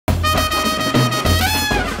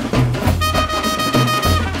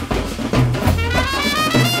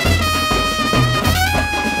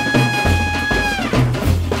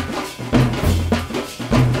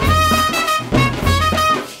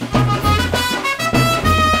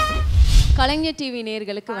கலைஞர் TV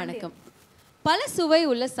நேயர்களுக்கு வணக்கம். பல சுவை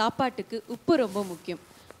உள்ள சாப்பாட்டுக்கு உப்பு ரொம்ப முக்கியம்.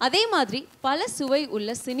 அதே மாதிரி பல சுவை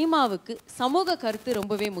உள்ள சினிமாவுக்கு சமூக கருத்து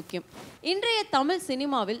ரொம்பவே முக்கியம். இன்றைய தமிழ்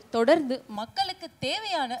சினிமாவில் தொடர்ந்து மக்களுக்கு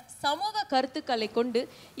தேவையான சமூக கருத்துக்களை கொண்டு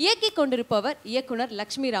இயக்கி கொண்டிருப்பவர் இயக்குனர்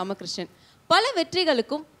லக்ஷ்மி ராமகிருஷ்ணன். பல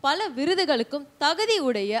வெற்றிகளுக்கும் பல விருதுகளுக்கும் தகுதி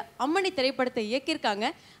உடைய அம்மணி திரைப்படத்தை இயக்கியிருக்காங்க.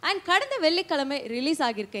 அண்ட் கடந்த வெள்ளிக்கிழமை ரிலீஸ்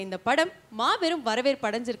ஆகியிருக்க இந்த படம் மாபெரும் வரவேற்பு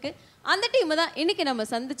அடைஞ்சிருக்கு. அந்த டீம் தான் இன்னைக்கு நம்ம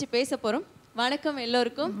சந்திச்சு பேச போகிறோம். வணக்கம்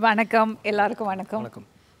எல்லோருக்கும். வணக்கம் எல்லாருக்கும். வணக்கம் வணக்கம்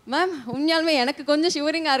மேம். உண்மையாலுமே எனக்கு கொஞ்சம்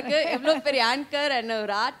ஷிவரிங்காக இருக்குது. எவ்வளோ பெரிய ஆங்கர் அண்ட்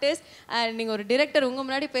ஒரு ஆர்டிஸ்ட் அண்ட் நீங்கள் ஒரு டிரெக்டர் உங்கள்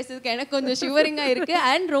முன்னாடி பேசுறதுக்கு எனக்கு கொஞ்சம் ஷிவரிங்காக இருக்குது.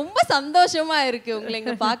 அண்ட் ரொம்ப சந்தோஷமாக இருக்குது உங்களை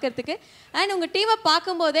இங்கே பார்க்கறதுக்கு. அண்ட் உங்கள் டீமை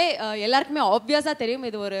பார்க்கும்போதே எல்லாருக்குமே ஆப்வியஸாக தெரியும்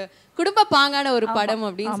இது ஒரு குடும்ப பாங்கான ஒரு படம்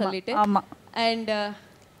அப்படின்னு சொல்லிட்டு. அண்ட்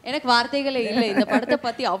எனக்கு வார்த்தைகளே இல்லை. இந்த படத்தை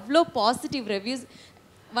பற்றி அவ்வளோ பாசிட்டிவ் ரிவ்யூஸ்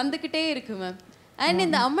வந்துக்கிட்டே இருக்கு மேம். அண்ட்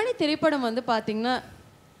இந்த அம்மணி திரைப்படம் வந்து பார்த்திங்கன்னா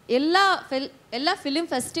எல்லா ஃபிலிம்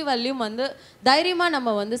ஃபெஸ்டிவல்லையும் வந்து தைரியமாக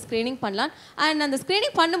நம்ம வந்து ஸ்க்ரீனிங் பண்ணலாம். அண்ட் அந்த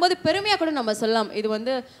ஸ்க்ரீனிங் பண்ணும்போது பெருமையாக கூட நம்ம சொல்லலாம், இது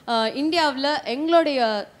வந்து இந்தியாவில்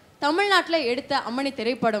எங்களுடைய தமிழ்நாட்டில் எடுத்த அம்மணி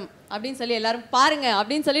திரைப்படம் அப்படின்னு சொல்லி எல்லாரும் பாருங்க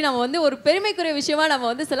அப்படின்னு சொல்லி நம்ம வந்து ஒரு பெருமைக்குரிய விஷயமா நம்ம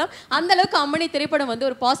வந்து சொல்லலாம். அந்த அளவுக்கு அம்மணி திரைப்படம் வந்து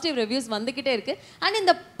ஒரு பாசிட்டிவ் ரிவ்யூஸ் வந்துக்கிட்டே இருக்கு. அண்ட்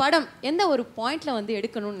இந்த படம் எந்த ஒரு பாயிண்ட்ல வந்து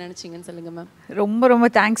எடுக்கணும்னு நினைச்சிங்கன்னு சொல்லுங்க மேம். ரொம்ப ரொம்ப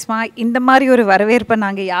தேங்க்ஸ்மா. இந்த மாதிரி ஒரு வரவேற்பை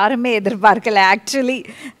நாங்கள் யாருமே எதிர்பார்க்கல. ஆக்சுவலி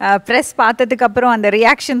ப்ரெஸ் பார்த்ததுக்கு அப்புறம் அந்த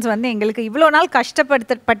ரியாக்ஷன்ஸ் வந்து எங்களுக்கு இவ்வளோ நாள்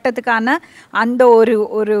கஷ்டப்பட்டதுக்கான அந்த ஒரு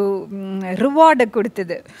ரிவார்டை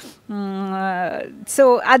கொடுத்தது. ஸோ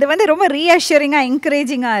அது வந்து ரொம்ப ரீஅஷ்யூரிங்காக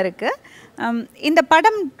என்கரேஜிங்காக இருக்குது. இந்த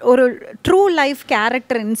படம் ஒரு ட்ரூ லைஃப்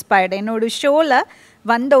கேரக்டர் இன்ஸ்பயர்டு. என்னோட ஷோவில்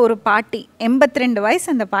வந்த ஒரு பாட்டி, 82 வயசு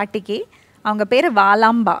அந்த பாட்டிக்கு. அவங்க பேர்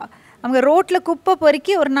வாலாம்பா. அவங்க ரோட்டில் குப்பை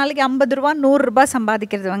பொறுக்கி ஒரு நாளைக்கு 50 ரூபா 100 ரூபா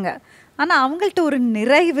சம்பாதிக்கிறதுவங்க. ஆனால் அவங்கள்ட்ட ஒரு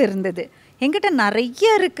நிறைவு இருந்தது. எங்கிட்ட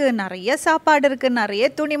நிறைய இருக்குது, நிறைய சாப்பாடு இருக்குது, நிறைய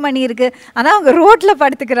துணிமணி இருக்குது, ஆனால் அவங்க ரோட்டில்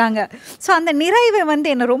படுத்துக்கிறாங்க. ஸோ அந்த நிறைவை வந்து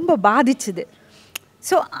என்னை ரொம்ப பாதிச்சுது.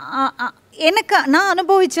 ஸோ எனக்கு நான்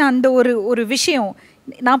அனுபவித்த அந்த ஒரு விஷயம்,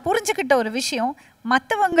 நான் புரிஞ்சுக்கிட்ட ஒரு விஷயம்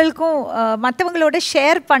மற்றவங்களோட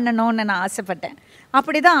ஷேர் பண்ணணும்னு நான் ஆசைப்பட்டேன்.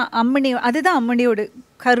 அப்படி தான் அம்மணி, அதுதான் அம்மணியோட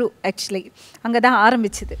கரு. ஆக்சுவலி அங்கே தான்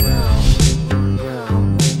ஆரம்பிச்சுது.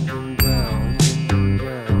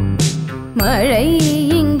 மழை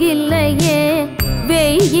இங்கில்லையே,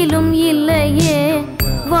 வெயிலும் இல்லையே,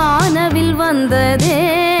 வானவில் வந்ததே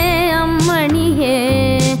அம்மணியே.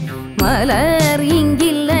 மலர்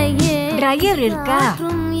இங்கில்லையே, ட்ரையர் இருக்கா?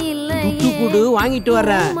 துட்டு கூடு வாங்கிட்டு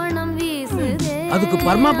வர்ற, அதுக்கு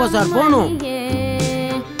பர்மா பசார் போகணும்.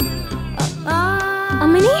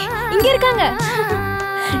 அம்மணி இங்க இருக்காங்க.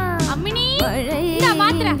 அம்மணி இந்த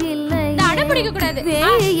மாத்திரை இந்த அட பிடிக்க கூடாது.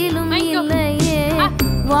 வெயிலும் இல்லையே,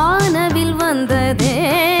 வானவில் வந்ததே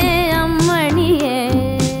அம்மணியே.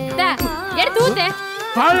 எடுத்து ஊத்து.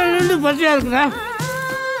 காலையில இருந்து பசியா இருக்குடா.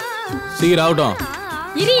 சீக்கிரம் ஆகட்டும்.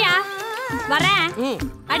 இரியா வரேன்.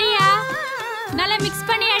 அடியா நல்லா மிக்ஸ்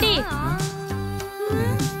பண்ணி அடி.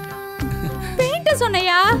 Paint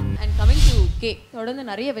சொன்னையா. And coming to K, தொடர்ந்து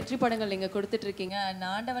நிறைய வெற்றி படங்கள் நீங்கள் கொடுத்துட்ருக்கீங்க. அண்ட்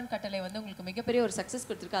ஆண்டவன் கட்டளை வந்து உங்களுக்கு மிகப்பெரிய ஒரு சக்ஸஸ்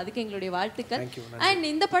கொடுத்துருக்கு. அதுக்கு எங்களுடைய வாழ்த்துக்கள். அண்ட்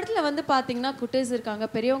இந்த படத்தில் வந்து பார்த்தீங்கன்னா குட்டேஸ் இருக்காங்க,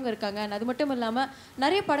 பெரியவங்க இருக்காங்க. அண்ட் அது மட்டும் இல்லாமல்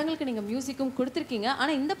நிறைய படங்களுக்கு நீங்கள் மியூசிக்கும் கொடுத்துருக்கீங்க.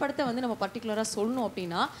 ஆனால் இந்த படத்தை வந்து நம்ம பர்டிகுலராக சொல்லணும்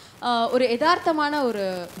அப்படின்னா ஒரு யதார்த்தமான ஒரு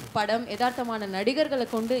படம், யதார்த்தமான நடிகர்களை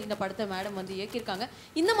கொண்டு இந்த படத்தை மேடம் வந்து இயக்கியிருக்காங்க.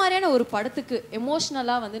 இந்த மாதிரியான ஒரு படத்துக்கு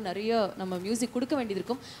எமோஷ்னலாக வந்து நிறைய நம்ம மியூசிக் கொடுக்க வேண்டியது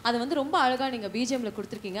இருக்கும். அதை வந்து ரொம்ப அழகாக நீங்கள் பிஜிஎம்மில்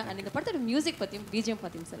கொடுத்துருக்கீங்க. அண்ட் இந்த படத்தோட மியூசிக் பற்றியும் பிஜிஎம்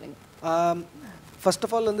பற்றியும் சொல்லுங்கள். ஃபர்ஸ்ட்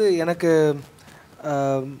ஆஃப் ஆல் வந்து எனக்கு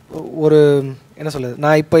ஒரு என்ன சொல்லுது,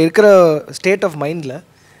 நான் இப்போ இருக்கிற ஸ்டேட் ஆஃப் மைண்டில்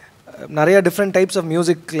நிறையா டிஃப்ரெண்ட் டைப்ஸ் ஆஃப்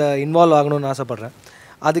மியூசிக்கில் இன்வால்வ் ஆகணும்னு ஆசைப்பட்றேன்.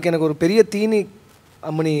 அதுக்கு எனக்கு ஒரு பெரிய தீனி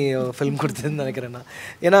அம்மணி ஃபிலிம் கொடுத்ததுன்னு நினைக்கிறேன் நான்.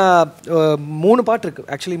 ஏன்னா 3 பாட்டு இருக்குது.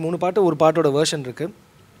 ஆக்சுவலி 3 பாட்டு, ஒரு பாட்டோட வேர்ஷன் இருக்குது.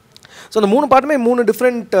 ஸோ அந்த 3 பாட்டுமே 3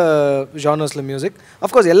 டிஃப்ரெண்ட் ஜானர்ஸில் மியூசிக்.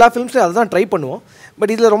 அஃப்கோர்ஸ் எல்லா ஃபிலிம்ஸ்லையும் அதை தான் ட்ரை பண்ணுவோம்.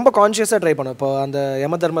 பட் இதில் ரொம்ப கான்ஷியஸாக ட்ரை பண்ணுவோம். இப்போ அந்த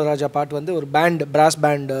யம தர்மராஜா பாட்டு வந்து ஒரு பேண்ட், பிராஸ்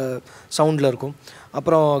பேண்ட் சவுண்டில் இருக்கும்.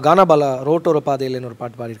 அப்புறம் கானாபாலா ரோட்டோர பாதையில்னு ஒரு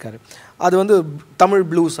பாட்டு பாடியிருக்காரு. அது வந்து தமிழ்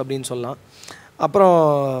ப்ளூஸ் அப்படின்னு சொல்லலாம். அப்புறம்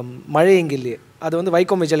மழை எங்கில்லையே, அது வந்து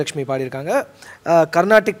வைக்கம் விஜயலக்ஷ்மி பாடியிருக்காங்க.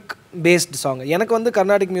 Carnatic based song. எனக்கு வந்து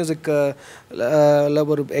கர்நாடிக் மியூசிக்கில்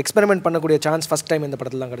ஒரு எக்ஸ்பெரிமெண்ட் பண்ணக்கூடிய சான்ஸ் ஃபஸ்ட் டைம் இந்த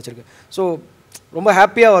படத்தில் தான் கிடச்சிருக்கு. ஸோ ரொம்ப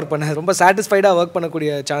ஹாப்பியாக ஒர்க் பண்ணேன், ரொம்ப சாட்டிஸ்ஃபைடாக ஒர்க்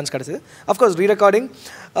பண்ணக்கூடிய சான்ஸ் கிடச்சிது. அஃப்கோர்ஸ் ரீரெக்கார்டிங்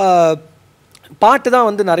பாட்டு தான்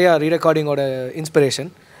வந்து நிறையா ரீரெக்கார்டிங்கோட இன்ஸ்பிரேஷன்.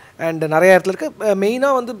 அண்ட் நிறைய இடத்துல இருக்குது.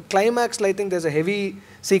 மெயினாக வந்து கிளைமேக்ஸில் I think there's a heavy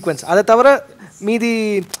sequence. அதை தவிர மீதி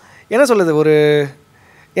என்ன சொல்லுது, ஒரு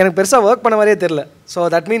எனக்கு பெருசாக ஒர்க் பண்ண மாதிரியே தெரில. So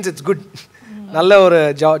that means it's good. நல்ல ஒரு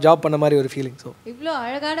ஜாப் பண்ண மாதிரி ஒரு ஃபீலிங். ஸோ இவ்வளோ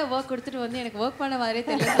அழகான ஒர்க் கொடுத்துட்டு வந்து எனக்கு ஒர்க் பண்ண மாதிரியே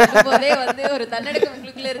தெரியல, வந்து ஒரு தன்னடக்கம்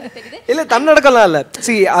உங்களுக்குள்ளே இருந்து தெரியுது. இல்லை தன்னடக்கம்லாம் இல்லை.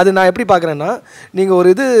 அது நான் எப்படி பார்க்குறேன்னா, நீங்கள்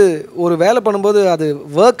ஒரு வேலை பண்ணும்போது அது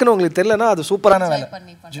ஒர்க்குன்னு உங்களுக்கு தெரியலன்னா அது சூப்பரான வேலை,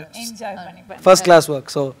 first class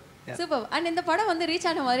work. So super. And இந்த படம் வந்து ரீச்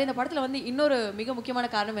ஆன மாதிரி இந்த படத்துல வந்து இன்னொரு மிக முக்கியமான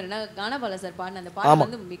காரணம் என்னன்னா, கானாபாலா சார் பாடின அந்த பாடல்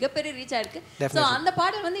வந்து மிகப்பெரிய ரீச் ஆயிருக்கு. ஸோ அந்த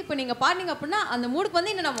பாடல் வந்து இப்போ நீங்க பாடுனீங்க அப்படின்னா அந்த மூடுக்கு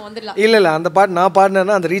வந்து இன்னும் நம்ம வந்துடலாம். இல்ல அந்த பாட்டு நான்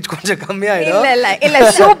பாடினேன்னா அந்த ரீச் கொஞ்சம் கம்மியாயிடும். இல்ல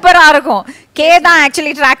சூப்பரா இருக்கும். கே தான்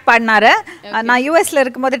ஆக்சுவலி ட்ராக் பாடினாரு. நான் யூஎஸ்ல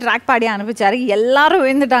இருக்கும்போது ட்ராக் பாடி அனுப்பிச்சாரு. எல்லாரும்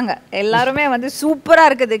விழுந்துட்டாங்க. எல்லாருமே வந்து சூப்பரா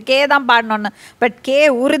இருக்குது, கே தான் பாடணும்னு. பட் கே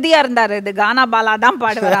உறுதியா இருந்தாரு, இது கானாபாலா தான்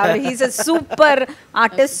பாடுவார். அவர் he's a super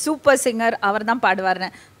artist, super singer, அவர் தான் பாடுவார்னு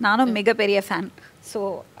நானும் மிகப்பெரிய fan. So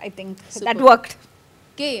I think that worked.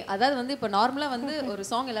 K அதாவது வந்து இப்போ நார்மலாக வந்து ஒரு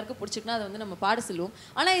சாங் எல்லாருக்கும் பிடிச்சிருக்குன்னா அதை வந்து நம்ம பாட சொல்லுவோம்.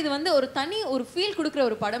 ஆனால் இது வந்து ஒரு தனி ஒரு ஃபீல் கொடுக்குற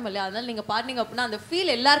ஒரு படம் இல்லை. அதனால நீங்கள் பாடினீங்க அப்படின்னா அந்த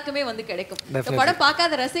ஃபீல் எல்லாருக்குமே வந்து கிடைக்கும். இந்த படம்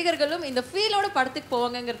பார்க்காத ரசிகர்களும் இந்த ஃபீலோட படத்துக்கு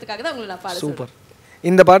போவாங்கிறதுக்காக தான் உங்களை நான் பாட. சூப்பர்.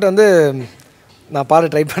 இந்த பாட்டு வந்து நான் பாட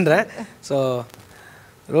ட்ரை பண்ணுறேன். ஸோ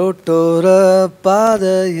ரோட்டோர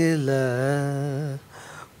பாதையில்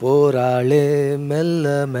போராளே மெல்ல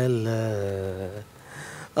மெல்ல,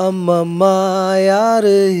 அம்மம்மா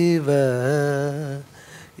யாரு இவ,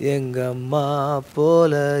 எங்கம்மா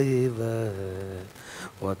போல இவ,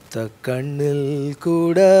 ஒத்த கண்ணில்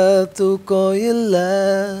கூட தூக்கம் இல்ல,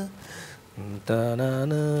 10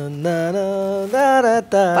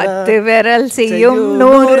 விரல் செய்யும்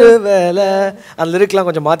 100 வேலை. அந்த லிரிக்லாம்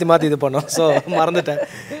கொஞ்சம் மாற்றி இது பண்ணோம். ஸோ மறந்துட்டேன்.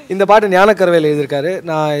 இந்த பாட்டு ஞானக்கரவேல் எழுதியிருக்காரு.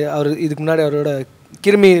 நான் இதுக்கு முன்னாடி அவரோட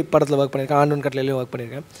கிருமி படத்தில் ஒர்க் பண்ணியிருக்கேன், ஆண்டவன் கட்டளையிலையும் ஒர்க்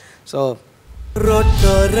பண்ணியிருக்கேன். ஸோ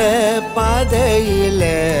ரோட்டோர பாதையில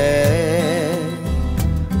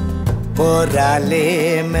போராளே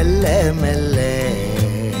மெல்ல மெல்ல,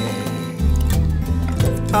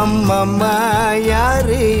 அம்மம்மா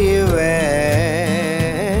யாரு இவ,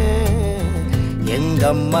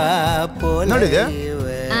 எங்கம்மா போல இவ,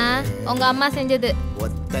 உங்க அம்மா செஞ்சது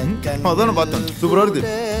அதான பார்த்தேன். சூப்பரா இருக்கு.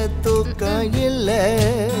 தூக்கம் இல்ல,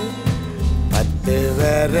 10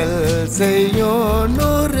 விரல் செய்யும்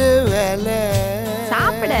 100 வேலை.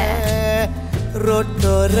 சாப்பிட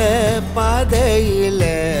ரோட்டோர பாதையில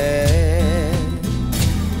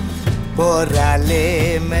போராளே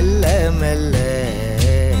மெல்ல மெல்ல.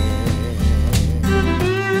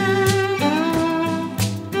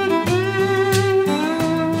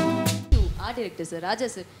 டைரக்டர் சார் ராஜா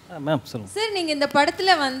சார். மேம் சொல்லுங்க சார், நீங்க இந்த படத்துல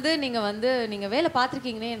வந்து நீங்க வேலை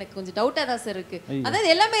பார்த்திருக்கீங்கன்னு எனக்கு கொஞ்சம் டவுட்டா தான் சார் இருக்கு. அதாவது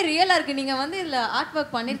எல்லாமே ரியலா இருக்கு. நீங்க வந்து இதுல ஆர்ட்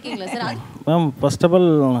ஒர்க் பண்ணிருக்கீங்களா sir? Ma'am first of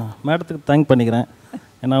all மேடத்துக்கு தேங்க் பண்ணிக்கிறேன்.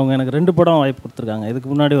 ஏன்னா அவங்க எனக்கு 2 படம் வாய்ப்பு கொடுத்துருக்காங்க. இதுக்கு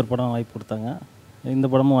முன்னாடி ஒரு படம் வாய்ப்பு கொடுத்தாங்க, இந்த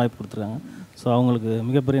படமும் வாய்ப்பு கொடுத்துருக்காங்க. ஸோ அவங்களுக்கு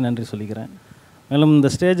மிகப்பெரிய நன்றி சொல்லிக்கிறேன். மேலும் இந்த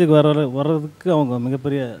ஸ்டேஜுக்கு வர்றதுக்கு அவங்க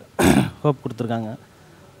மிகப்பெரிய ஹோப் கொடுத்துருக்காங்க.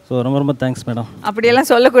 ஸோ ரொம்ப ரொம்ப தேங்க்ஸ் மேடம். அப்படியெல்லாம்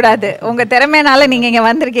சொல்லக்கூடாது, உங்கள் திறமையினால நீங்கள் இங்கே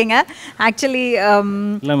வந்திருக்கீங்க. ஆக்சுவலி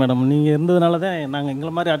இல்லை மேடம், நீங்கள் இருந்ததுனால தான் நாங்கள்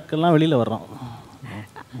எங்களை மாதிரி ஆட்கள்லாம் வெளியில் வர்றோம்.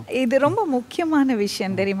 இது ரொம்ப முக்கியமான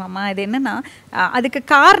விஷயம் தெரியுமாம்மா. இது என்னென்னா, அதுக்கு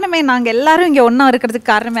காரணமே நாங்கள் எல்லாரும் இங்கே ஒன்றா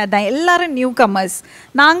இருக்கிறதுக்கு காரணமே அதுதான். எல்லாரும் நியூ கமர்ஸ்.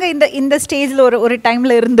 நாங்கள் இந்த ஸ்டேஜில் ஒரு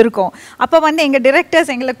டைமில் இருந்திருக்கோம். அப்போ வந்து எங்கள்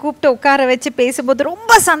டிரெக்டர்ஸ் எங்களை கூப்பிட்டு உட்கார வச்சு பேசும்போது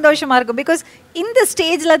ரொம்ப சந்தோஷமாக இருக்கும். பிகாஸ் இந்த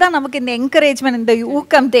ஸ்டேஜில் தான் நமக்கு இந்த என்கரேஜ்மெண்ட், இந்த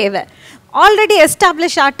ஊக்கம் தேவை. ஆல்ரெடி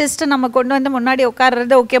எஸ்டாப்ளிஷ் ஆர்டிஸ்ட்டை நம்ம கொண்டு வந்து முன்னாடி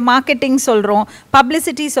உட்கார்றது ஓகே, மார்க்கெட்டிங் சொல்கிறோம்,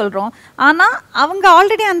 பப்ளிசிட்டி சொல்கிறோம். ஆனால் அவங்க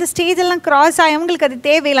ஆல்ரெடி அந்த ஸ்டேஜெல்லாம் க்ராஸ் ஆகி அவங்களுக்கு அது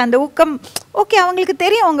தேவையில்லை. அந்த ஊக்கம் ஓகே, அவங்களுக்கு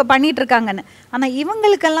தெரியும் அவங்க பண்ணிகிட்ருக்காங்கன்னு. ஆனால்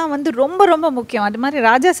இவங்களுக்கெல்லாம் வந்து ரொம்ப ரொம்ப முக்கியம். அது மாதிரி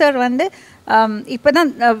ராஜா சார் வந்து இப்போ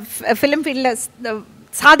தான் ஃபிலிம் ஃபீல்டில்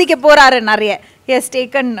சாதிக்க போகிறாரு நிறைய. ஹஸ்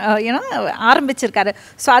டேக்கன் ஆரம்பிச்சிருக்காரு.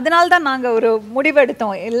 ஸோ அதனால தான் நாங்கள் ஒரு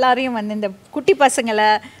முடிவெடுத்தோம், எல்லாரையும் வந்து இந்த குட்டி பசங்களை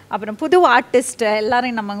அப்புறம் புது ஆர்டிஸ்ட்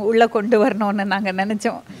எல்லாரையும் நம்ம உள்ளே கொண்டு வரணும்னு நாங்கள்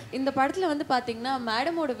நினச்சோம். இந்த படத்தில் வந்து பார்த்தீங்கன்னா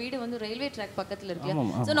மேடமோட வீடு வந்து ரயில்வே ட்ராக் பக்கத்தில் இருக்கு.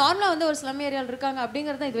 ஸோ நார்மலாக வந்து ஒரு ஸ்லம் ஏரியாவில் இருக்காங்க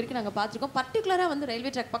அப்படிங்கிறத இது வரைக்கும் நாங்கள் பார்த்துருக்கோம். பர்டிகுலராக வந்து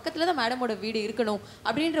ரயில்வே ட்ராக் பக்கத்தில் தான் மேடமோட வீடு இருக்கணும்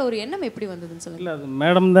அப்படின்ற ஒரு எண்ணம் எப்படி வந்ததுன்னு சொல்லுங்கள். இல்லை, அது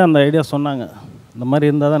மேடம் தான் அந்த ஐடியா சொன்னாங்க. இந்த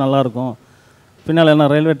மாதிரி இருந்தால் தான் நல்லாயிருக்கும். பின்னால் என்ன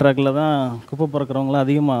ரயில்வே ட்ராக்கில் தான் குப்பை பிறக்கிறவங்களாம்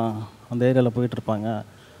அதிகமாக அந்த ஏரியாவில் போயிட்டுருப்பாங்க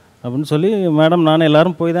அப்படின்னு சொல்லி மேடம் நானே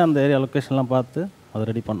எல்லோரும் போய் தான் அந்த ஏரியா லொக்கேஷன்லாம் பார்த்து அதை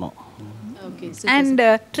ரெடி பண்ணோம். அண்ட்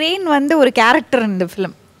ட்ரெயின் வந்து ஒரு கேரக்டர் இந்த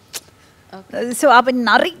ஃபிலிம். ஸோ அப்போ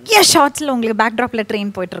நிறைய ஷார்ட்ஸில் உங்களுக்கு பேக்ட்ராப்பில்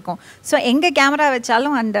ட்ரெயின் போயிட்டுருக்கோம். ஸோ எங்கே கேமரா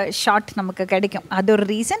வச்சாலும் அந்த ஷார்ட் நமக்கு கிடைக்கும். அது ஒரு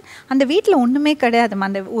ரீசன். அந்த வீட்டில் ஒன்றுமே கிடையாது.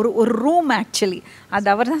 அந்த ஒரு ரூம் ஆக்சுவலி அது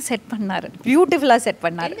அவர் தான் செட் பண்ணார். பியூட்டிஃபுல்லாக செட்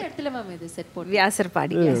பண்ணார். எந்த இடத்துல மேம் இது செட் போட்டு?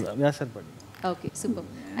 வியாசர்பாடி. Okay, super.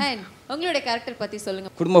 அண்ட் உங்களோட கேரக்டர் பற்றி சொல்லுங்க.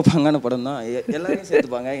 குடும்ப பங்கான படம் தான். எல்லாரையும்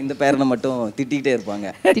சேர்த்துப்பாங்க, இந்த பேரனை மட்டும் திட்டிகிட்டே இருப்பாங்க.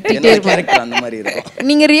 கேரக்டர் அந்த மாதிரி இருக்கும்.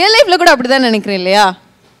 நீங்க ரியல் லைஃப்ல கூட அப்படிதான் நினைக்கிறேன் இல்லையா?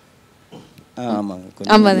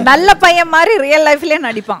 ஆமாங்க, நல்ல பையன் மாதிரி ரியல் லைஃப்லயே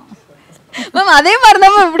நடிப்பான் மேம். அதே மாதிரி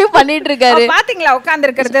தான் இப்படி பண்ணிட்டு இருக்காரு. பாத்தீங்களா,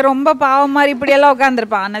 உட்காந்துருக்கிறது ரொம்ப பாவம் மாதிரி இப்படி எல்லாம்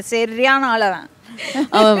உட்காந்துருப்பான். ஆனா சரியான ஆளவன்.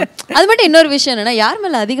 அது மட்டும் இன்னொரு விஷயம் என்னன்னா, யார்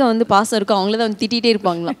மேலே அதிகம் வந்து பாசம் இருக்கோ அவங்கள தான் வந்து திட்டிகிட்டே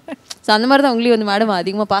இருப்பாங்களாம். ஸோ அந்த மாதிரி தான் உங்களையும் வந்து மேடம்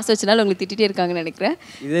அதிகமாக பாசம் வச்சனால உங்களுக்கு திட்டிகிட்டே இருக்காங்கன்னு நினைக்கிறேன்.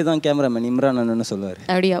 இதே தான் கேமராமேன் இம்ரான் சொல்லுவார்.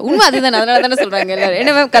 அப்படியா? உண்மை அதுதானே, அதனால தானே சொல்கிறாங்க எல்லாரும்.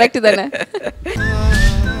 என்ன மேம் கரெக்டு தானே?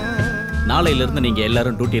 நாளையிலிருந்து நீங்கள்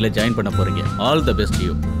எல்லாரும் டியூட்டியில் ஜாயின் பண்ண போகிறீங்க. All the best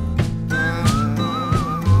you.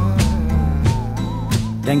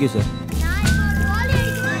 Thank you sir.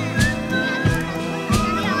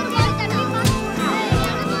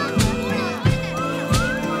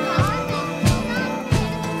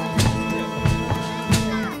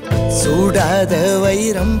 சூடாத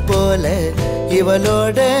வைரம் போல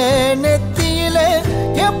இவளோட நெத்தியில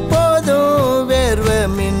எப்போதும் வேர்வை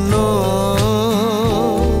மின்னும்.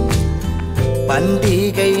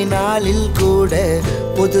 பண்டிகை நாளில் கூட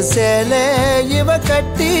புது சேலை இவ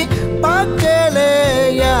கட்டி பார்க்கல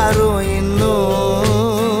யாரும்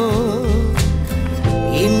இன்னும்.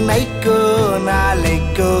 இன்னைக்கோ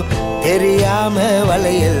நாளைக்கோ தெரியாம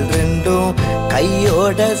வளையல் ரெண்டும்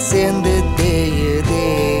கையோட சேர்ந்து தேயுதே.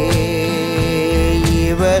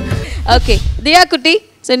 ஓகே தியா குட்டி,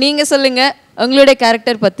 ஸோ நீங்கள் சொல்லுங்கள் உங்களுடைய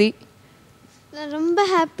கேரக்டர் பற்றி. நான் ரொம்ப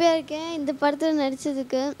ஹாப்பியாக இருக்கேன் இந்த படத்தில்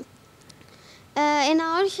நடித்ததுக்கு. என்னை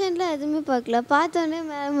ஆடிஷனில் எதுவுமே பார்க்கல, பார்த்தோன்னே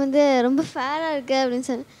மேம் வந்து ரொம்ப ஃபேராக இருக்கு அப்படின்னு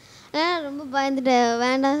சொன்னேன். ஆனால் ரொம்ப பயந்துட்டேன்,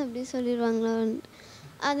 வேண்டாம் அப்படின்னு சொல்லிடுவாங்களோ.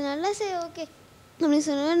 அதனால சரி ஓகே அப்படின்னு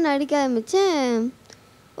சொன்ன நடிக்க ஆரம்பித்தேன்.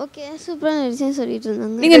 ஓகே சூப்பராக நடிச்சேன்னு சொல்லிட்டு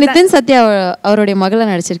இருந்தாங்க. நீங்கள் நிதின் சத்யா அவருடைய மகளை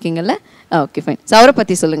நடிச்சிருக்கீங்கல்ல? Okay fine. ஸோ அவரை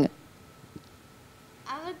பற்றி சொல்லுங்கள்.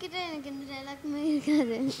 அவர்கிட்ட எனக்கு எந்த டைலாக்குமே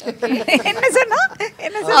இருக்காது. என்ன சொன்னா?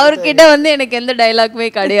 அவர்கிட்ட வந்து எனக்கு எந்த டைலாக்குமே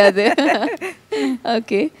கிடையாது.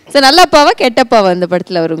 ஓகே ஸோ நல்லப்பாவா கெட்டப்பாவா அந்த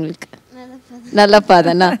படத்தில் அவர் உங்களுக்கு? நல்லப்பா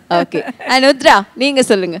தானா? ஓகே. அண்ட் உத்ரா நீங்கள்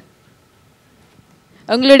சொல்லுங்கள்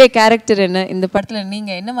உங்களுடைய கேரக்டர் என்ன இந்த படத்தில்,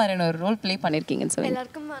 நீங்கள் என்ன மாதிரியான ஒரு ரோல் ப்ளே பண்ணியிருக்கீங்கன்னு சொல்லுங்கள்.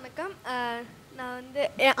 எல்லாருக்கும் வணக்கம். நான் வந்து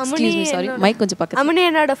அம்மனி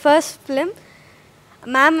என்னோட ஃபர்ஸ்ட் ஃபிலிம்.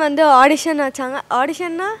 மேம் வந்து ஆடிஷன் வச்சாங்க.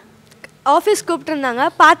 ஆடிஷன்னா ஆஃபீஸ் கூப்பிட்டுருந்தாங்க.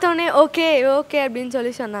 பார்த்தோன்னே ஓகே ஓகே அப்படின்னு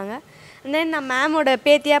சொல்லி சொன்னாங்க. தென் நான் மேமோட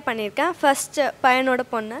பேத்தியாக பண்ணியிருக்கேன், ஃபஸ்ட்டு பையனோட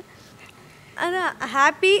பொண்ணு. அதான்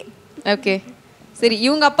ஹாப்பி. ஓகே சரி.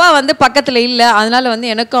 இவங்க அப்பா வந்து பக்கத்தில் இல்லை, அதனால வந்து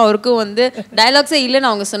எனக்கும் அவருக்கும் வந்து டைலாக்ஸே இல்லைன்னு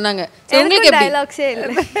அவங்க சொன்னாங்க. உங்களுக்கு டைலாக்ஸே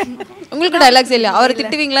இல்லை. உங்களுக்கு டைலாக்ஸே இல்லை. அவர்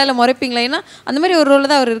திட்டுவீங்களா இல்லை முறைப்பீங்களா? ஏன்னா அந்த மாதிரி ஒரு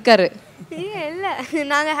ரோலில் தான் அவர் இருக்காரு. இல்லை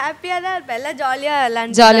நாங்கள் ஹாப்பியாக தான் இருப்போம், எல்லாம்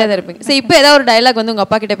ஜாலியாக தான் இருப்பீங்க. சரி இப்போ ஏதாவது ஒரு டைலாக் வந்து உங்கள்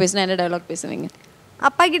அப்பா கிட்ட பேசினா என்ன டைலாக் பேசுவீங்க?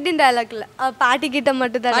 அப்பா கிட்டேயும் டைலாக் இல்லை, பாட்டி கிட்ட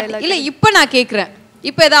மட்டும் தான் டைலாக். இல்லை இப்போ நான் கேட்குறேன்,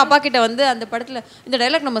 இப்போ ஏதாவது அப்பா கிட்ட வந்து அந்த படத்தில் இந்த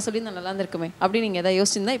டைலாக் நம்ம சொல்லியிருந்தா நல்லா இருந்திருக்குமே அப்படின்னு நீங்கள் எதாவது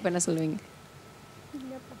யோசிச்சிருந்தா இப்போ என்ன சொல்லுவீங்க?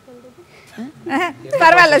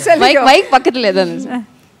 பரவாயில்ல சொல்லுங்க. மைக் பக்கத்தில் எதாவது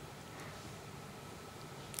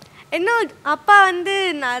இன்னும் அப்பா வந்து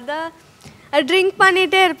நான் தான் ட்ரிங்க்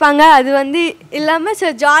பண்ணிகிட்டே இருப்பாங்க, அது வந்து இல்லாமல்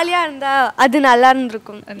சரி ஜாலியாக இருந்தால் அது நல்லா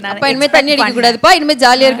இருந்திருக்கும். அப்பா இனிமேல் தண்ணி அடிக்க கூடாதுப்பா, இனிமேல்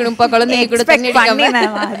ஜாலியாக இருக்கணும்ப்பா, குழந்தைங்க கூட தண்ணி அடிக்காம.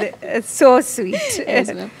 So sweet.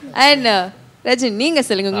 அண்ட் ரஜினி நீங்கள்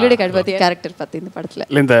சொல்லுங்கள் உங்களுடைய கேரக்டர் பற்றி இந்த படத்தில்.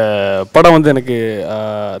 இல்லை இந்த படம் வந்து எனக்கு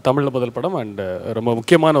தமிழில் முதல் படம் அண்ட் ரொம்ப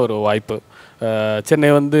முக்கியமான ஒரு வாய்ப்பு. சென்னை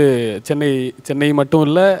மட்டும்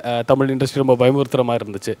இல்லை, தமிழ் இண்டஸ்ட்ரி ரொம்ப பயமுறுத்துகிற மாதிரி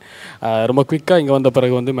இருந்துச்சு. ரொம்ப குயிக்காக இங்கே வந்த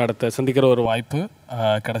பிறகு வந்து மேடத்தை சந்திக்கிற ஒரு வாய்ப்பு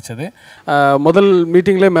கிடச்சிது. முதல்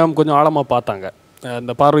மீட்டிங்லேயே மேம் கொஞ்சம் ஆழமாக பார்த்தாங்க.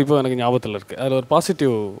 அந்த பார்வை இப்போ எனக்கு ஞாபகத்தில் இருக்குது. அதில் ஒரு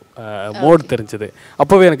பாசிட்டிவ் மோட் தெரிஞ்சுது.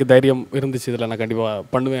 அப்போவே எனக்கு தைரியம் இருந்துச்சு, இதில் நான் கண்டிப்பாக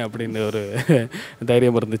பண்ணுவேன் அப்படின்னு ஒரு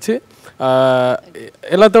தைரியம் இருந்துச்சு.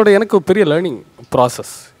 எல்லாத்தோட எனக்கு ஒரு பெரிய லேர்னிங்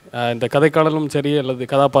ப்ராசஸ். இந்த கதைக்காடலும் சரி அல்லது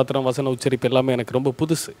கதாபாத்திரம் வசன உச்சரிப்பு எல்லாமே எனக்கு ரொம்ப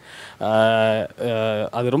புதுசு.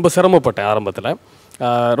 அது ரொம்ப சிரமப்பட்டேன் ஆரம்பத்தில்.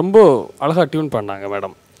 ரொம்ப அழகாக டியூன் பண்ணாங்க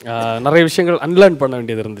மேடம். நிறைய விஷயங்கள் அன்லேர்ன் பண்ண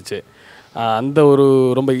வேண்டியது இருந்துச்சு. அந்த ஒரு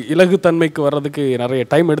ரொம்ப இலகுத்தன்மைக்கு வர்றதுக்கு நிறைய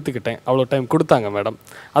டைம் எடுத்துக்கிட்டேன். அவ்வளோ டைம் கொடுத்தாங்க மேடம்.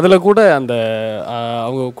 அதில் கூட அந்த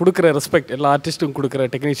அவங்க கொடுக்குற ரெஸ்பெக்ட், எல்லா ஆர்டிஸ்ட்டும் கொடுக்குற,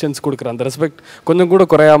 டெக்னீஷியன்ஸ் கொடுக்குற அந்த ரெஸ்பெக்ட் கொஞ்சம் கூட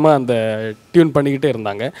குறையாமல் அந்த டியூன் பண்ணிக்கிட்டே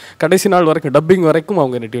இருந்தாங்க. கடைசி நாள் வரைக்கும், டப்பிங் வரைக்கும்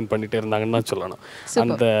அவங்க என்ன டியூன் பண்ணிகிட்டே இருந்தாங்கன்னு தான் சொல்லணும்.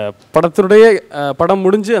 அந்த படத்துடைய படம்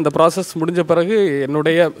முடிஞ்சு அந்த ப்ராசஸ் முடிஞ்ச பிறகு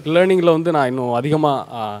என்னுடைய லேர்னிங்கில் வந்து நான் இன்னும்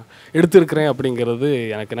அதிகமாக எடுத்திருக்கிறேன் அப்படிங்கிறது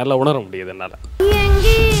எனக்கு நல்லா உணர முடியுது என்னால்.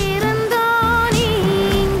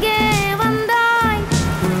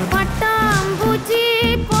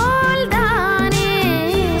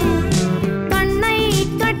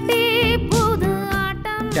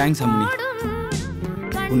 தேங்க்ஸ் அம்மனி,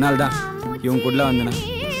 உன்னால் தான் இவங்க கூட வந்தேன்னா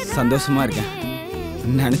சந்தோஷமாக இருக்கேன்.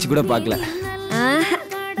 நினச்சி கூட பார்க்கல.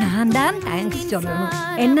 நான் தான் தேங்க்ஸ் சொல்லணும்.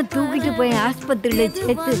 என்ன தூக்கிட்டு போய் ஆஸ்பத்திரியில்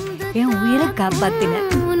சேர்த்து என் உயிரை காப்பாத்தின.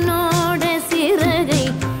 உன்னோட சிறகை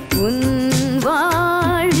உன்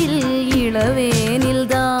வாழ்வில்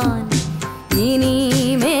இளவேனில்தான்,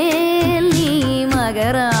 இனிமேல் நீ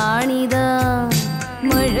மகராணிதான்.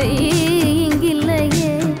 மழை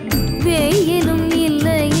இங்கில்லையே, வெயிலும்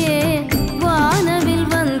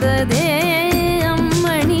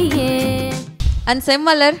அண்ட்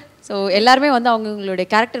செம்மலர். ஸோ எல்லாருமே வந்து அவங்களுடைய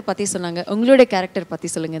கேரக்டர் பற்றி சொன்னாங்க. உங்களுடைய கேரக்டர் பற்றி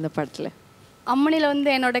சொல்லுங்கள் இந்த படத்தில். அம்மனியில் வந்து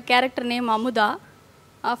என்னோடய கேரக்டர் நேம் அமுதா.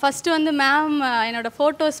 ஃபஸ்ட்டு வந்து மேம் என்னோடய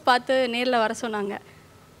ஃபோட்டோஸ் பார்த்து நேரில் வர சொன்னாங்க.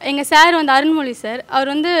 எங்கள் சார் வந்து அருண்மொழி சார், அவர்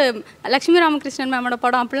வந்து லக்ஷ்மி ராமகிருஷ்ணன் மேமோட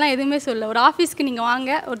படம் அப்படிலாம் எதுவுமே சொல்ல, ஒரு ஆஃபீஸ்க்கு நீங்கள்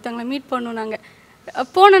வாங்க ஒருத்தவங்களை மீட் பண்ணணும். நாங்கள்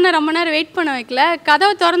போனோன்னே ரொம்ப நேரம் வெயிட் பண்ண வைக்கல,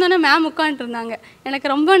 கதவை திறந்தோன்னே மேம் உட்காந்துருந்தாங்க. எனக்கு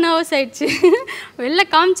ரொம்ப நர்வஸ் ஆகிடுச்சு, வெளில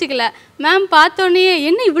காமிச்சிக்கல. மேம் பார்த்தோன்னே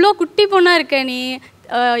என்ன இவ்வளோ குட்டி பொண்ணாக இருக்க நீ,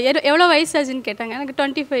 எவ்வளோ வயசாச்சுன்னு கேட்டாங்க. எனக்கு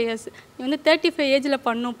 25 இயர்ஸ். நீ வந்து 35 ஏஜில்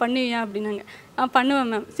பண்ணுவியா அப்படின்னாங்க.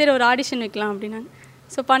 பண்ணுவேன் மேம். சரி ஒரு ஆடிஷன் வைக்கலாம் அப்படின்னாங்க.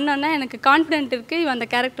 ஸோ பண்ணோன்னா எனக்கு கான்ஃபிடென்ட் இருக்குது, இவன் அந்த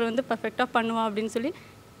கேரக்டர் வந்து பர்ஃபெக்டாக பண்ணுவான் அப்படின்னு சொல்லி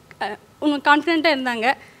உங்கள் கான்ஃபிடென்ட்டாக இருந்தாங்க.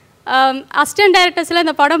 அசிஸ்டன்ட் டைரக்டர்ஸில்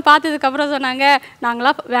இந்த படம் பார்த்ததுக்கப்புறம் சொன்னாங்க,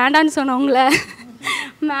 நாங்களாம் வேண்டான்னு சொன்னவங்கள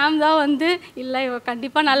மேம் தான் வந்து இல்லை இவ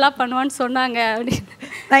கண்டிப்பாக நல்லா பண்ணுவான்னு சொன்னாங்க அப்படின்னு.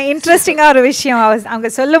 நான் இன்ட்ரெஸ்டிங்காக ஒரு விஷயம் அவங்க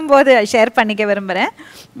சொல்லும்போது ஷேர் பண்ணிக்க விரும்புகிறேன்.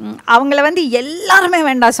 அவங்கள வந்து எல்லாருமே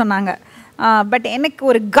வேண்டாம் சொன்னாங்க. பட் எனக்கு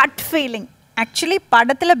ஒரு கட் ஃபீலிங், ஆக்சுவலி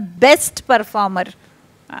படத்தில் பெஸ்ட் பர்ஃபார்மர்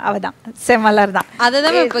அவதான், செம்மலர் தான். அதை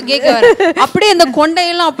தான் இப்போ கேட்க வரேன். அப்படியே அந்த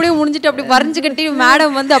கொண்டையெல்லாம் அப்படியே முடிஞ்சிட்டு அப்படி வரைஞ்சு கட்டி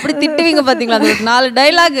மேடம் வந்து அப்படி திட்டுவீங்க பார்த்தீங்களா, அது ஒரு 4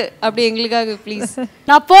 டைலாக் அப்படி எங்களுக்காக ப்ளீஸ்.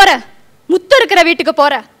 நான் போகிறேன், முத்து இருக்கிற வீட்டுக்கு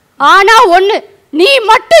போகிறேன், ஆனால் ஒன்று, நீ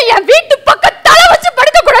மட்டும் என் வீட்டு பக்கம் தலை வச்சு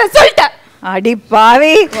படுக்கக்கூடாது சொல்லிட்டேன். அடி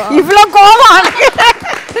பாவி, இவ்வளோ கோவம்.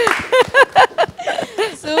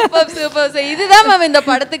 Super super. இதுதான் மேம் இந்த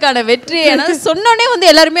படத்துக்கான வெற்றி. ஏன்னா சொன்னோடனே வந்து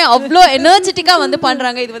எல்லாருமே அவ்வளோ எனர்ஜெட்டிக்காக வந்து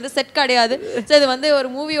பண்ணுறாங்க. இது வந்து செட் கிடையாது, ஸோ இது வந்து ஒரு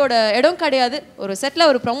மூவியோட இடம் கிடையாது, ஒரு செட்டில்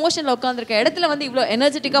ஒரு ப்ரமோஷனில் உட்காந்துருக்க இடத்துல வந்து இவ்வளோ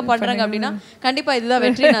எனர்ஜெட்டிக்காக பண்ணுறாங்க அப்படின்னா கண்டிப்பாக இதுதான்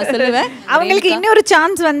வெற்றி நான் சொல்லுவேன். அவங்களுக்கு இன்னொரு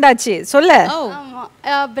சான்ஸ் வந்தாச்சு சொல்ல. ஆமாம்,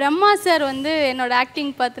 பிரம்மா சார் வந்து என்னோட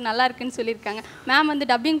ஆக்டிங் பார்த்து நல்லா இருக்குன்னு சொல்லியிருக்காங்க. மேம் வந்து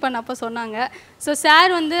டப்பிங் பண்ணப்போ சொன்னாங்க. ஸோ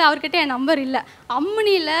சார் வந்து அவர்கிட்ட என் நம்பர் இல்லை.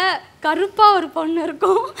 அம்மனியில் கருப்பாக ஒரு பொண்ணு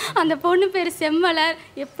இருக்கும், அந்த பொண்ணு பேர் செம்மலர்,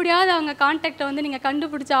 எப்படியாவது அவங்க கான்டாக்டை வந்து நீங்கள்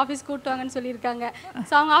கண்டுபிடிச்சி ஆஃபீஸ் கூட்டுவாங்கன்னு சொல்லியிருக்காங்க.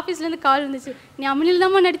 ஸோ அவங்க ஆஃபீஸ்லேருந்து கால் வந்துச்சு, நீ அம்மனியில்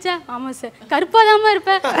தான்மா நடித்த? ஆமாம் சார். கருப்பாக தான்மா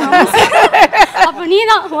இருப்பேன்? ஆமாம் சார். அப்போ நீ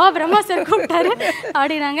தான் வா, பிரம்மா சார் கூப்பிட்டாரு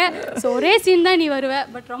அப்படின்னாங்க. ஸோ ஒரே சீன் தான் நீ வருவ,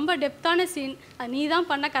 பட் ரொம்ப டெப்த்தான சீன், நீ தான்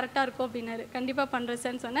பண்ணால் கரெக்டாக இருக்கும் அப்படின்னாரு. கண்டிப்பாக பண்ணுறேன்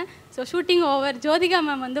சார்ன்னு சொன்னேன். So shooting over. Jyothika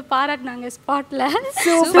ma'am வந்து பாராட்டினாங்க ஸ்பாட்டில்.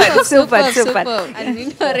 Super super super.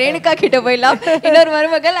 ரேணுகா கிட்ட போயிடலாம், இன்னொரு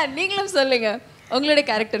மருமகள். நீங்களும் சொல்லுங்க உங்களுடைய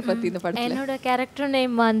கேரக்டர் பத்தி இந்த படத்துல. என்னோட கேரக்டர்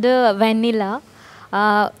நேம் வந்து வெண்ணிலா.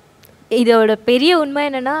 இதோட பெரிய உண்மை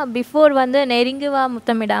என்னென்னா, பிஃபோர் வந்து நெருங்குவா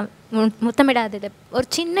முத்தமிடாதது ஒரு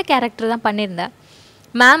சின்ன கேரக்டர் தான் பண்ணியிருந்தேன்.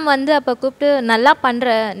 மேம் வந்து அப்போ கூப்பிட்டு நல்லா பண்ணுற,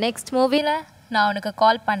 நெக்ஸ்ட் மூவியில் நான் உனக்கு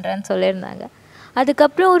கால் பண்ணுறேன்னு சொல்லியிருந்தாங்க.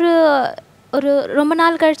 அதுக்கப்புறம் ஒரு ரொம்ப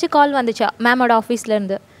நாள் கழித்து கால் வந்துச்சா மேமோட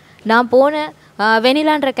ஆஃபீஸ்லேருந்து. நான் போனேன்,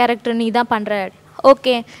 வெண்ணிலான்ற கேரக்டர் நீ தான் பண்ணுற.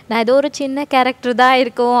 ஓகே, நான் ஏதோ ஒரு சின்ன கேரக்டர் தான்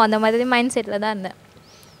இருக்கும் அந்த மாதிரி மைண்ட் செட்டில் தான் இருந்தேன்.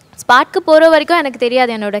 ஸ்பாட்க்கு போகிற வரைக்கும் எனக்கு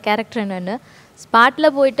தெரியாது என்னோடய கேரக்டர் என்னென்னு.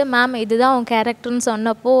 ஸ்பாட்டில் போயிட்டு மேம் இதுதான் உன் கேரக்டர்னு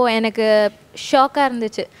சொன்னப்போ எனக்கு ஷாக்காக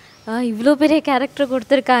இருந்துச்சு. இவ்வளோ பெரிய கேரக்டர்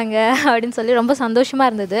கொடுத்துருக்காங்க அப்படின்னு சொல்லி ரொம்ப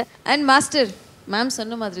சந்தோஷமாக இருந்தது. அண்ட் மாஸ்டர் மேம்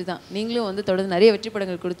சொன்ன மாதிரி தான் நீங்களும் வந்து தொடர்ந்து நிறைய வெற்றி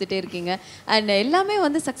படங்கள் கொடுத்துட்டே இருக்கீங்க. அண்ட் எல்லாமே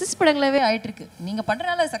வந்து சக்ஸஸ் படங்களாகவே ஆகிட்டு இருக்கு. நீங்கள்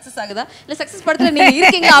பண்ணுறனால சக்ஸஸ் ஆகுதா இல்லை சக்ஸஸ் படத்தில் நீங்கள்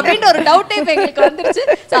இருக்கீங்க அப்படின்ற ஒரு டவுட்டே இப்போ எங்களுக்கு வந்துருச்சு.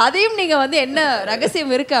 ஸோ அதையும் நீங்கள் வந்து என்ன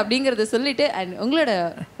ரகசியம் இருக்குது அப்படிங்கிறத சொல்லிவிட்டு அண்ட் உங்களோட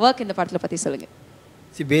ஒர்க் இந்த படத்தில் பற்றி சொல்லுங்கள்.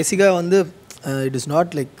 சி பேசிக்காக வந்து இட் இஸ்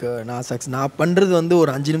நாட் லைக் நான் பண்ணுறது வந்து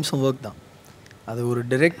ஒரு 5 நிமிஷம் ஒர்க் தான். அது ஒரு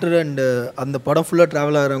டைரக்டர் அண்டு அந்த படம் ஃபுல்லாக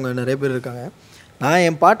ட்ராவல் ஆகிறவங்க நிறைய பேர் இருக்காங்க. நான்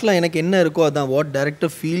என் பாட்டில் எனக்கு என்ன இருக்கோ அதுதான் what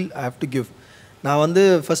director feel I have to give. நான் வந்து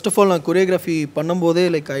ஃபர்ஸ்ட் ஆஃப் ஆல் நான் கொரியோகிராஃபி பண்ணும்போதே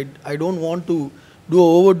like I don't want to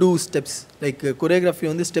over two steps. Like choreography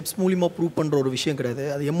வந்து ஸ்டெப்ஸ் மூலிமா ப்ரூவ் பண்ணுற ஒரு விஷயம் கிடையாது,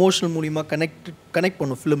 அது எமோஷனல் மூலிமா கனெக்ட்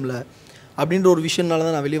பண்ணும் ஃபிலிமில் அப்படின்ற ஒரு விஷயம்னால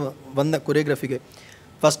தான் நான் வெளியே வந்தேன் கொரியோகிராஃபிக்கு.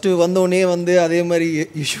 ஃபஸ்ட்டு வந்தோடனே வந்து அதே மாதிரி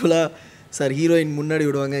யூஸ்வலாக சார் ஹீரோயின் முன்னாடி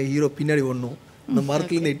விடுவாங்க, ஹீரோ பின்னாடி ஓடணும், இந்த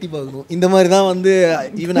மரத்துலேருந்து எட்டி பார்க்கணும், இந்த மாதிரி தான் வந்து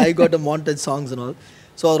even I got a மாண்டட் songs and all.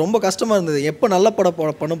 So அது ரொம்ப கஷ்டமாக இருந்தது, எப்போ நல்ல படம்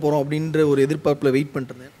பண்ண போகிறோம் அப்படின்ற ஒரு எதிர்பார்ப்பில் வெயிட்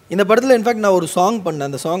பண்ணிருந்தேன். இந்த படத்தில் இன்ஃபேக்ட் நான் ஒரு சாங் பண்ணேன்.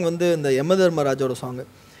 அந்த சாங் வந்து இந்த யமதர்மராஜோட சாங்கு.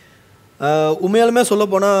 உண்மையாலுமே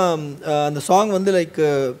சொல்லப்போனால் அந்த சாங் வந்து லைக்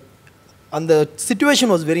அந்த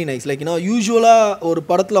situation was very nice. Like யூஸ்வலாக ஒரு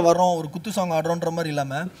படத்தில் வரோம் ஒரு குத்து சாங் ஆடுறோன்ற மாதிரி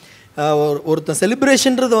இல்லாமல் ஒருத்தன்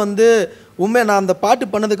செலிப்ரேஷன்றது வந்து உண்மையாக நான் அந்த பாட்டு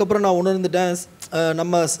பண்ணதுக்கப்புறம் நான் உணர்ந்துட்டேன்,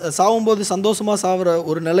 நம்ம சாகும்போது சந்தோஷமாக சாகிற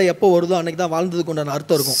ஒரு நிலை எப்போ வருதோ அன்றைக்கி தான் வாழ்ந்ததுக்கு உண்டான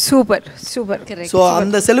அர்த்தம் இருக்கும். Super super. ஸோ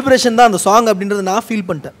அந்த செலிப்ரேஷன் தான் அந்த சாங் அப்படின்றத நான் ஃபீல்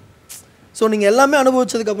பண்ணிட்டேன். ஸோ நீங்கள் எல்லாமே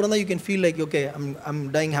அனுபவிச்சதுக்கப்புறம் தான் you can feel like okay I'm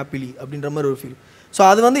dyeing happily அப்படின்ற மாதிரி ஒரு ஃபீல். ஸோ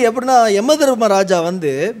அது வந்து எப்படின்னா யமதர்மராஜா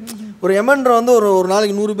வந்து ஒரு யமன்ற வந்து ஒரு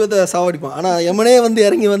நாளைக்கு 100 பேர்த்த சாவடிப்பான், ஆனால் யமனே வந்து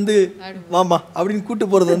இறங்கி வந்து வாமா அப்படின்னு கூட்டு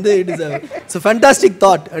போகிறது வந்து it is fantastic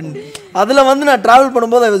thought. And அதில் வந்து நான் ட்ராவல்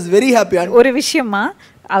பண்ணும்போது ஐ வாஸ் வெரி ஹாப்பி. ஒரு விஷயமா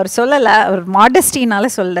அவர் சொல்லலை, அவர் மாடஸ்டினால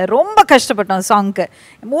சொல்லலை, ரொம்ப கஷ்டப்பட்டோம் சாங்க்கு.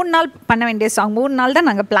 3 நாள் பண்ண வேண்டிய சாங் 3 நாள் தான்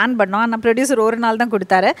நாங்கள் பிளான் பண்ணோம். ஆனால் ப்ரொடியூசர் 1 நாள் தான்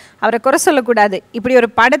கொடுத்தாரு. அவரை குறை சொல்லக்கூடாது. இப்படி ஒரு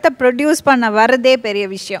படத்தை ப்ரொடியூஸ் பண்ண வரதே பெரிய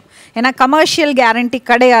விஷயம். ஏன்னா கமர்ஷியல் கேரண்டி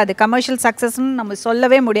கிடையாது, கமர்ஷியல் சக்ஸஸ்ன்னு நம்ம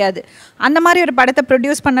சொல்லவே முடியாது. அந்த மாதிரி ஒரு படத்தை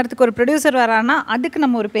ப்ரொடியூஸ் பண்ணுறதுக்கு ஒரு ப்ரொடியூசர் வரானா அதுக்கு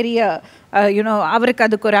நம்ம ஒரு பெரிய அவருக்கு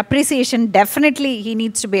அதுக்கு ஒரு appreciation definitely he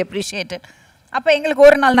needs to be appreciated. அப்போ எங்களுக்கு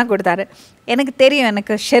 1 நாள் தான் கொடுத்தாரு. எனக்கு தெரியும்,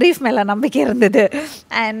 எனக்கு ஷெரீஃப் மேலே நம்பிக்கை இருந்தது.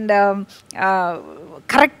 அண்ட்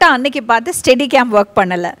கரெக்டாக அன்றைக்கி பார்த்து ஸ்டெடி கேம் ஒர்க்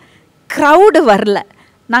பண்ணலை, க்ரௌடு வரல.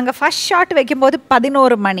 நாங்கள் ஃபஸ்ட் ஷாட் வைக்கும்போது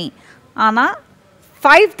 11 மணி, ஆனால்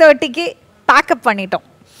 5:30க்கு பேக்கப் பண்ணிட்டோம்.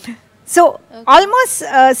 ஸோ ஆல்மோஸ்ட்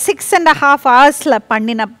 6.5 ஹவர்ஸில்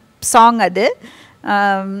பண்ணின சாங் அது.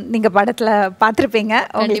 நீங்கள் படத்தில் பார்த்துருப்பீங்க,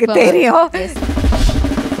 உங்களுக்கு தெரியும்.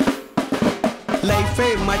 லைஃபே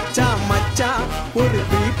மச்சான் மச்சான் ஒரு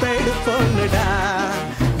ப்ரீபெய்டு போனுடா,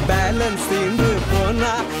 பேலன்ஸ் தீர்ந்து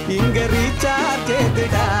போனா இங்க ரீசார்ஜ்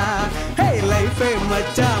ஏதுடா. ஹே லைஃபே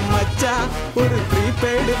மச்சான் மச்சான் ஒரு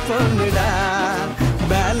ப்ரீபெய்டு போனுடா,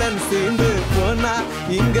 பேலன்ஸ் தீர்ந்து போனா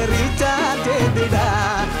இங்க ரீசார்ஜ் ஏதுடா.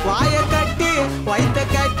 வாய கட்டி வைத்த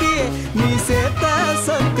கட்டி நீ சேர்த்த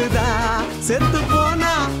சொத்துதா, செத்து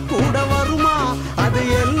போனா கூட வருமா அது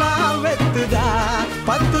எல்லாம் வெத்துதா.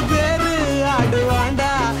 10 பேரு ஆடுவாண்டா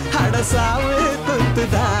அடசாவு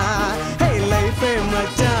குத்துதா. ஹே லைஃபே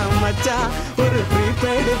மச்சான் மச்சான் ஒரு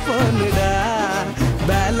ப்ரீபெய்டு போனுடா,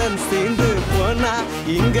 பேலன்ஸ் தீர்ந்து போனா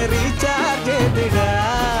இங்க ரீசார்ஜ் ஏதுடா.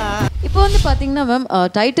 இப்போ வந்து பார்த்தீங்கன்னா மேம்,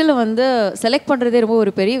 டைட்டிலை வந்து செலக்ட் பண்ணுறதே ரொம்ப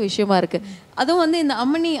ஒரு பெரிய விஷயமா இருக்குது. அதுவும் வந்து இந்த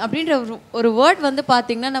அம்மணி அப்படின்ற ஒரு வேர்ட் வந்து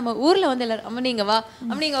பார்த்தீங்கன்னா நம்ம ஊரில் வந்து எல்லோரும் அம்மணி இங்கே வா,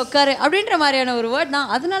 அம்மணி இங்கே உட்காரு அப்படின்ற மாதிரியான ஒரு வேர்ட் தான்.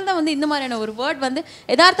 அதனால தான் வந்து இந்த மாதிரியான ஒரு வேர்ட் வந்து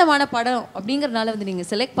யதார்த்தமான படம் அப்படிங்கிறதுனால வந்து நீங்கள்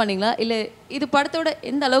செலக்ட் பண்ணிங்களா, இல்லை இது படத்தோட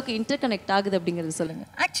எந்த அளவுக்கு இன்டர் கனெக்ட் ஆகுது அப்படிங்கிறது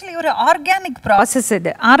சொல்லுங்கள். ஆக்சுவலி ஒரு ஆர்கானிக் ப்ராசஸ்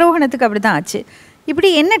இது. ஆரோகணத்துக்கு அப்படி தான் ஆச்சு. இப்படி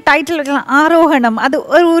என்ன டைட்டில் வைக்கலாம், ஆரோகணம், அது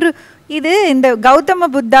ஒரு இது இந்த கௌதம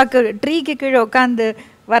புத்தாக்கு ட்ரீக்கு கீழே உட்காந்து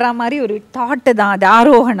வர மாதிரி ஒரு தாட்டு தான் அது,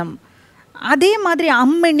 ஆரோகணம். அதே மாதிரி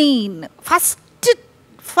அம்மணின்னு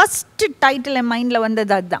ஃபஸ்ட்டு டைட்டில் என் மைண்டில்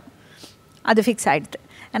வந்தது அதுதான். அது ஃபிக்ஸ் ஆகிடுது.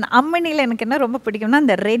 அண்ட் அம்மணியில் எனக்கு என்ன ரொம்ப பிடிக்கும்னா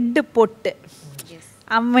அந்த ரெட்டு பொட்டு,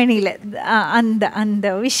 அம்மணியில் அந்த அந்த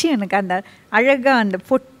விஷயம் எனக்கு அந்த அழகாக அந்த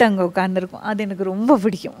பொட்டு அங்கே உட்காந்துருக்கும், அது எனக்கு ரொம்ப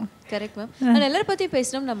பிடிக்கும். Correct ma'am. ஆனால் எல்லாரும் பற்றியும்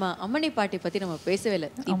பேசினோம், நம்ம அம்மணி பாட்டி பற்றி நம்ம பேசவே இல்லை.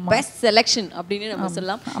 தி பெஸ்ட் செலெக்ஷன் அப்படின்னு நம்ம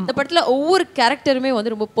சொல்லலாம். இந்த படத்தில் ஒவ்வொரு கேரக்டருமே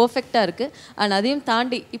வந்து ரொம்ப பர்ஃபெக்டாக இருக்குது. அண்ட் அதையும்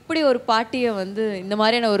தாண்டி இப்படி ஒரு பாட்டியை வந்து இந்த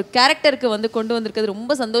மாதிரியான ஒரு கேரக்டருக்கு வந்து கொண்டு வந்திருக்கிறது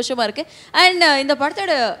ரொம்ப சந்தோஷமாக இருக்குது. அண்ட் இந்த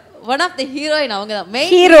படத்தோட ஒன் ஆஃப் த ஹீரோயின் அவங்க தான்,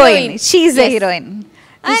 main heroine. She is a heroine.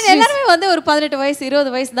 And எல்லாருமே வந்து ஒரு 18 வயசு 20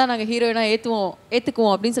 வயசு தான் நாங்கள் ஹீரோயினாக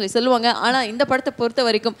ஏற்றுக்குவோம் அப்படின்னு சொல்லுவாங்க. ஆனால் இந்த படத்தை பொறுத்த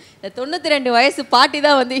வரைக்கும் 92 வயசு பாட்டி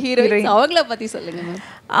தான் வந்து ஹீரோயின். அவங்கள பற்றி சொல்லுங்கள் மேம்.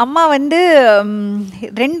 அம்மா வந்து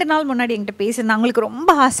 2 நாள் முன்னாடி என்கிட்ட பேசியிருந்தாங்க. அவங்களுக்கு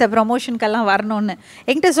ரொம்ப ஆசை ப்ரமோஷனுக்கெல்லாம் வரணும்னு.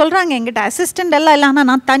 என்கிட்ட சொல்கிறாங்க, என்கிட்ட அசிஸ்டண்ட் எல்லாம் இல்லை, ஆனால்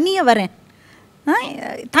நான் தனியாக வரேன்,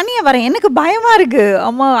 எனக்கு பயமாக இருக்குது.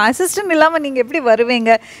 அம்மா அசிஸ்டண்ட் இல்லாமல் நீங்கள் எப்படி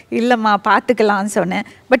வருவீங்க? இல்லைம்மா பார்த்துக்கலான்னு சொன்னேன்.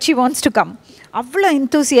 But she wants to come. அவ்வளோ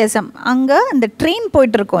என்தூசியாசம். அங்கே அந்த ட்ரெயின்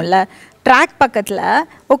போயிட்டுருக்கோம்ல, ட்ராக் பக்கத்தில்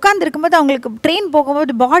உட்காந்துருக்கும்போது அவங்களுக்கு ட்ரெயின்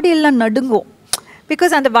போகும்போது பாடியெல்லாம் நடுங்கும்.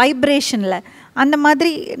 பிகாஸ் அந்த வைப்ரேஷனில் அந்த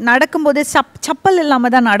மாதிரி நடக்கும்போது சப்பல்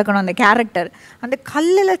இல்லாமல் தான் நடக்கணும் அந்த கேரக்டர். அந்த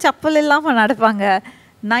கல்லில் சப்பல் இல்லாமல் நடப்பாங்க.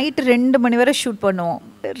 நைட்டு 2 மணி வரை ஷூட் பண்ணுவோம்.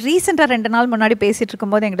 ரீசெண்டாக 2 நாள் முன்னாடி பேசிகிட்டு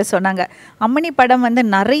இருக்கும்போது என்கிட்ட சொன்னாங்க, அம்மணி படம் வந்து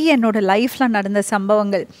நிறைய என்னோடய லைஃப்பில் நடந்த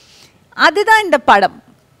சம்பவங்கள். அதுதான் இந்த படம்.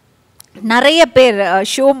 நிறைய பேர்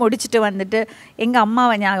ஷோ முடிச்சுட்டு வந்துட்டு எங்கள்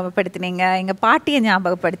அம்மாவை ஞாபகப்படுத்தினீங்க, எங்கள் பாட்டியை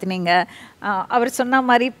ஞாபகப்படுத்தினீங்க. அவர் சொன்ன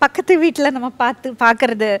மாதிரி பக்கத்து வீட்டில் நம்ம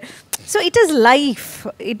பார்க்குறது. So it is life,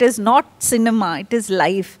 it is not cinema, it is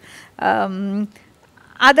life.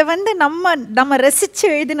 அதை வந்து நம்ம ரசித்து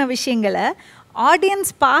எழுதின விஷயங்களை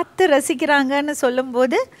ஆடியன்ஸ் பார்த்து ரசிக்கிறாங்கன்னு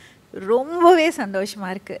சொல்லும்போது ரொம்பவே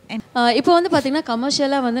சந்தோஷமாக இருக்குது. இப்போ வந்து பார்த்திங்கன்னா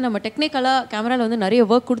கமர்ஷியலாக வந்து நம்ம டெக்னிக்கலாக கேமராவில் வந்து நிறைய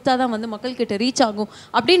ஒர்க் கொடுத்தா தான் வந்து மக்கள்கிட்ட ரீச் ஆகும்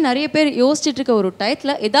அப்படின்னு நிறைய பேர் யோசிச்சுட்டு இருக்க ஒரு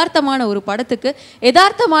டயத்தில் யதார்த்தமான ஒரு படத்துக்கு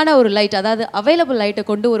யதார்த்தமான ஒரு லைட், அதாவது அவைலபிள் லைட்டை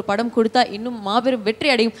கொண்டு ஒரு படம் கொடுத்தா இன்னும் மாபெரும்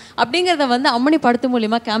வெற்றி அடையும் அப்படிங்கிறத வந்து அம்மணி படத்து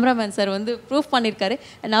மூலிமா கேமராமேன் சார் வந்து ப்ரூஃப் பண்ணியிருக்காரு.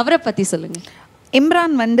 அவரை பற்றி சொல்லுங்கள்.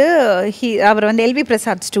 இம்ரான் வந்து அவர் வந்து LV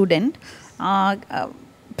Prasad student,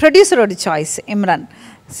 ப்ரொடியூசரோட choice Imran.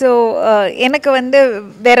 So எனக்கு வந்து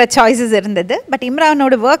வேறு சாய்ஸஸ் இருந்தது. பட்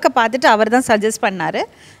இம்ரானோட ஒர்க்கை பார்த்துட்டு அவர் தான் சஜஸ்ட் பண்ணார்.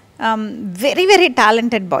 வெரி வெரி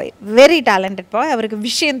டேலண்டட் பாய். அவருக்கு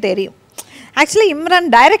விஷயம் தெரியும். ஆக்சுவலி இம்ரான்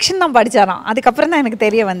டைரக்ஷன் தான் படித்தாராம், அதுக்கப்புறம் தான் எனக்கு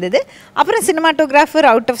தெரிய வந்தது. அப்புறம் cinematographer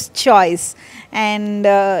out of choice. And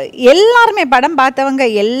எல்லாருமே படம் பார்த்தவங்க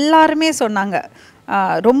எல்லாருமே சொன்னாங்க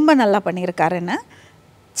ரொம்ப நல்லா பண்ணியிருக்காருன்னு.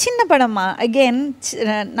 சின்ன படமா அகெயின்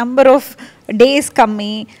நம்பர் ஆஃப் டேஸ்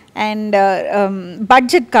கம்மி அண்ட்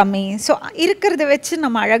பட்ஜெட் கம்மி. ஸோ இருக்கிறத வச்சு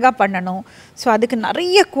நம்ம அழகாக பண்ணணும். ஸோ அதுக்கு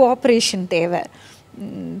நிறைய கோஆப்ரேஷன் தேவை.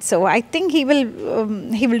 So I think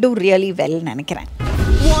he will do really well நினைக்கிறேன்.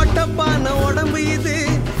 ஓட்டப்பான உடம்பு இது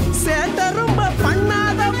சேட்ட ரொம்ப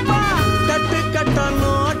பண்ணாதப்பா, கட்டு கட்ட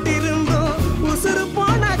நோட்டிருந்தோம் உசுறு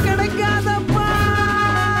போனா கிடைக்காதப்பா.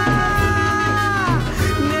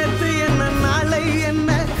 நேத்து என்ன நாளை என்ன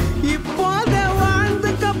இப்போத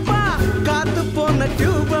வாழ்ந்துக்கப்பா, காத்து போன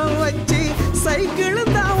டியூப வச்சு சைக்கிள்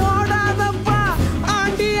தான் ஓடாதப்பா.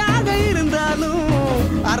 ஆண்டியாக இருந்தாலும்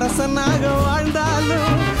அரசனாக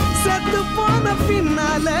வாழ்ந்தாலும் செத்து போன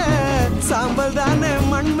பின்னால சாம்பல் தானே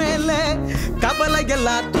மண் மேல.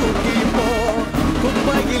 கவலையெல்லாம் தூக்கி போ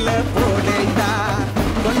குப்பையில போடேண்டா,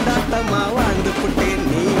 கொண்டாட்டமா வாழ்ந்து புட்டே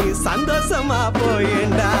நீ சந்தோஷமா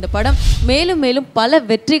போயேண்டா. இந்த படம் மேலும் மேலும் பல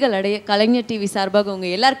வெற்றிகள் அடைய கலைஞர் டிவி சார்பாக உங்க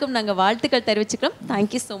எல்லாருக்கும் நாங்க வாழ்த்துக்கள் தெரிவிச்சுக்கிறோம்.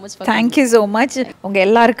 Thank you so much. Thank you so much. உங்கள்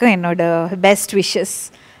எல்லாருக்கும் என்னோட பெஸ்ட் விஷஸ்.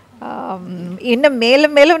 இன்னும்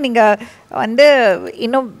மேலும் மேலும் நீங்கள் வந்து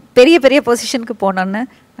இன்னும் பெரிய பெரிய பொசிஷனுக்கு போகணுன்னு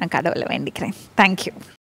நான் கடவுளை வேண்டிக்கிறேன். தேங்க்யூ.